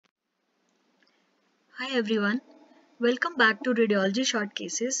Hi everyone, welcome back to Radiology Short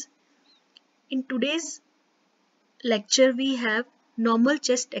Cases. In today's lecture, we have normal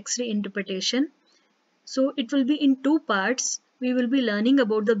chest X-ray interpretation. So it will be in two parts. We will be learning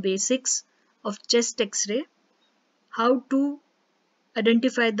about the basics of chest X-ray, how to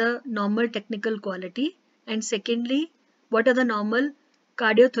identify the normal technical quality, and secondly, what are the normal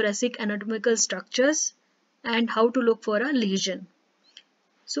cardiothoracic anatomical structures and how to look for a lesion.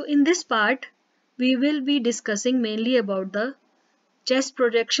 So in this part, we will be discussing mainly about the chest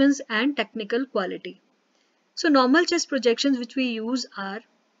projections and technical quality. So normal chest projections which we use are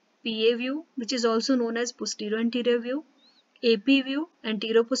PA view, which is also known as posterior anterior view, AP view,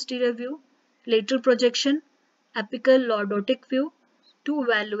 anterior posterior view, lateral projection, apical lordotic view, to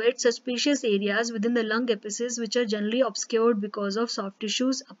evaluate suspicious areas within the lung apices which are generally obscured because of soft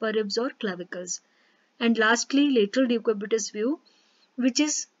tissues, upper ribs or clavicles. And lastly, lateral decubitus view, which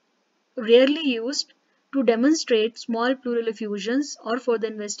is rarely used to demonstrate small pleural effusions or for the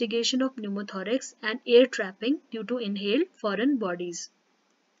investigation of pneumothorax and air trapping due to inhaled foreign bodies.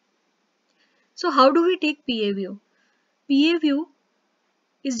 So how do we take PA view? PA view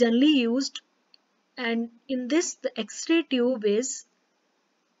is generally used, and in this the X-ray tube is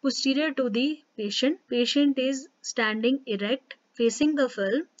posterior to the patient. Patient is standing erect facing the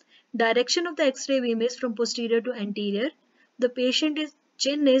film. Direction of the X-ray beam is from posterior to anterior. The patient's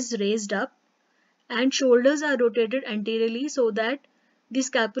chin is raised up and shoulders are rotated anteriorly so that the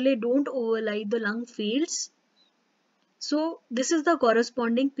scapulae don't overlie the lung fields. So this is the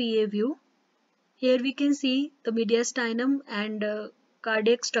corresponding PA view. Here we can see the mediastinum and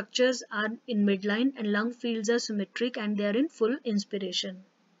cardiac structures are in midline and lung fields are symmetric and they are in full inspiration.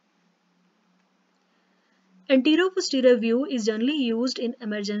 Anterior-posterior view is generally used in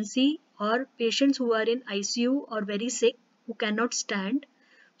emergency or patients who are in ICU or very sick who cannot stand.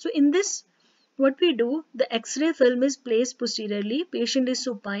 So in this, what we do, the X-ray film is placed posteriorly, patient is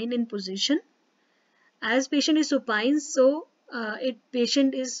supine in position. As patient is supine, so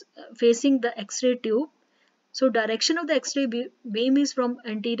patient is facing the X-ray tube. So direction of the X-ray beam is from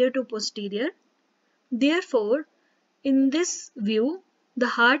anterior to posterior. Therefore, in this view, the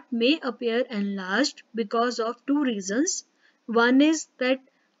heart may appear enlarged because of two reasons. One is that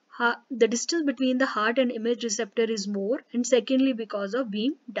the distance between the heart and image receptor is more, and secondly because of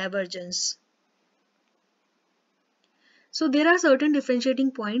beam divergence. So there are certain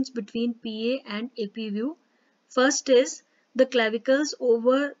differentiating points between PA and AP view. First is the clavicles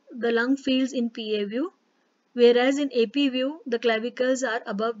over the lung fields in PA view, whereas in AP view the clavicles are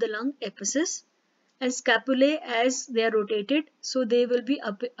above the lung apices, and scapulae as they are rotated, so they will be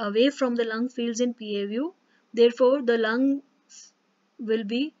away from the lung fields in PA view. Therefore, the lung will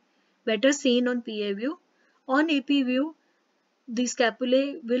be better seen on PA view. On AP view, the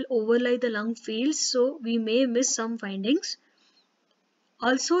scapulae will overlie the lung fields, so we may miss some findings.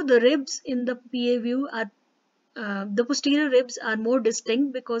 Also, the ribs in the PA view are the posterior ribs are more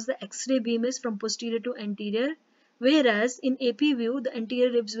distinct because the X-ray beam is from posterior to anterior, whereas in AP view the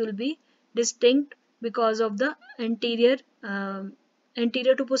anterior ribs will be distinct because of the anterior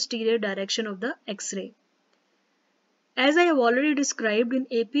to posterior direction of the X-ray. As I have already described, in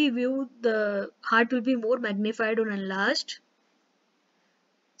AP view the heart will be more magnified or enlarged,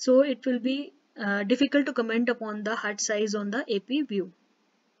 so it will be difficult to comment upon the heart size on the AP view.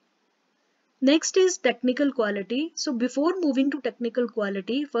 Next is technical quality. So before moving to technical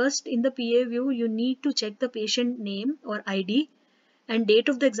quality, first in the PA view you need to check the patient name or ID and date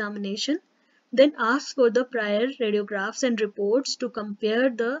of the examination. Then ask for the prior radiographs and reports to compare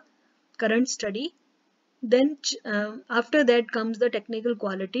the current study. Then after that comes the technical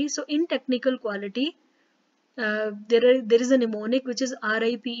quality. So in technical quality, there is a mnemonic which is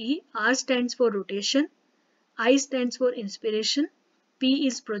RIPE. R stands for rotation, I stands for inspiration, P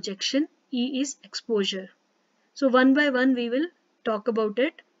is projection, E is exposure. So one by one we will talk about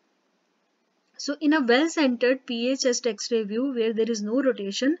it. So in a well-centered PA chest X-ray view where there is no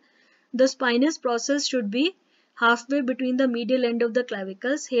rotation, the spinous process should be halfway between the medial end of the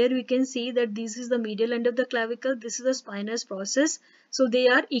clavicles. Here we can see that this is the medial end of the clavicle, this is the spinous process. So they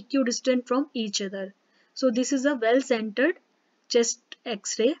are equidistant from each other. So this is a well-centered chest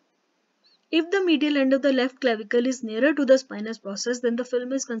X-ray. If the medial end of the left clavicle is nearer to the spinous process, then the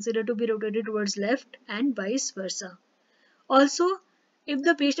film is considered to be rotated towards left and vice versa. Also, if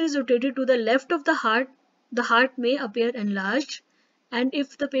the patient is rotated to the left of the heart may appear enlarged, and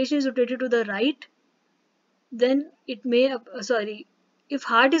if the patient is rotated to the right, then it may, if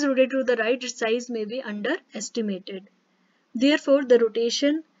heart is rotated to the right, its size may be underestimated. Therefore, the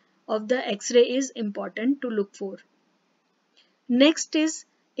rotation of the X-ray is important to look for. Next is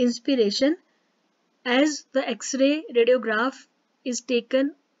inspiration. as the X-ray radiograph is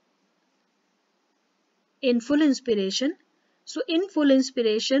taken in full inspiration. So in full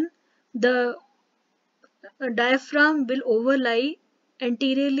inspiration, the diaphragm will overlie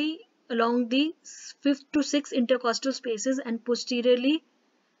anteriorly along the 5th to 6th intercostal spaces and posteriorly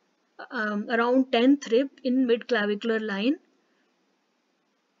around 10th rib in mid-clavicular line.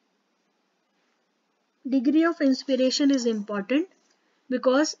 Degree of inspiration is important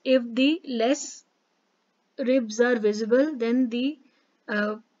because if the less ribs are visible, then the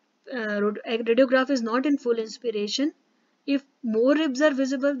uh, radiograph is not in full inspiration. If more ribs are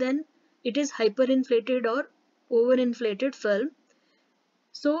visible, then it is hyperinflated or overinflated film.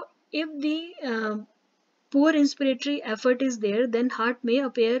 So if the poor inspiratory effort is there, then heart may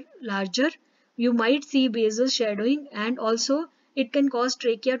appear larger. You might see basal shadowing, and also it can cause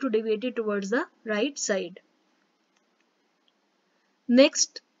trachea to deviate towards the right side.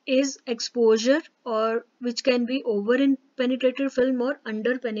 Next is exposure, or which can be over penetrated film or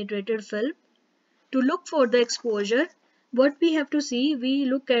under penetrated film. To look for the exposure, what we have to see, we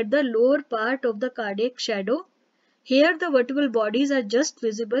look at the lower part of the cardiac shadow. Here the vertebral bodies are just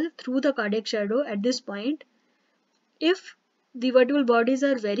visible through the cardiac shadow at this point. If the vertebral bodies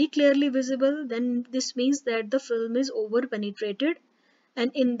are very clearly visible, then this means that the film is over penetrated,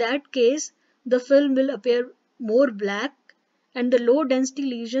 and in that case the film will appear more black and the low density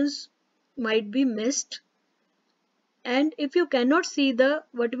lesions might be missed. And if you cannot see the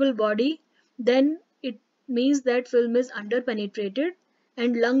vertebral body, then it means that film is under penetrated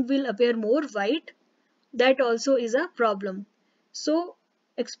and lung will appear more white. That also is a problem. So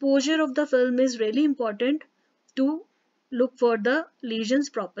exposure of the film is really important to look for the lesions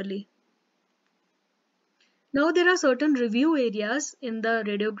properly. Now there are certain review areas in the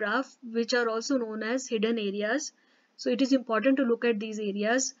radiograph which are also known as hidden areas. So it is important to look at these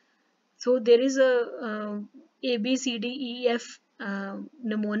areas. So there is A, B, C, D, E, F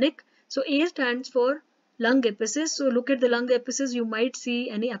mnemonic. So A stands for lung apices. So look at the lung apices. You might see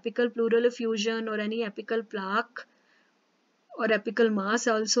any apical pleural effusion or any apical plaque or apical mass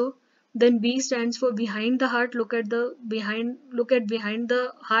also. Then B stands for behind the heart. Look at behind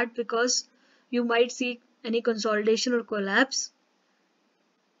the heart because you might see any consolidation or collapse.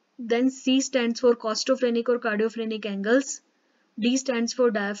 Then C stands for costophrenic or cardiophrenic angles. D stands for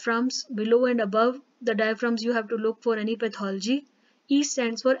diaphragms. Below and above the diaphragms you have to look for any pathology. E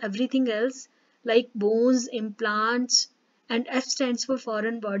stands for everything else like bones, implants, and F stands for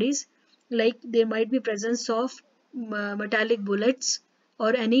foreign bodies like there might be presence of metallic bullets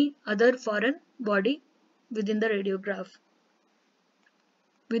or any other foreign body within the radiograph.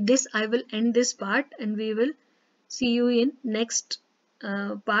 With this I will end this part and we will see you in next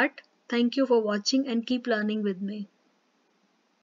part. Thank you for watching and keep learning with me.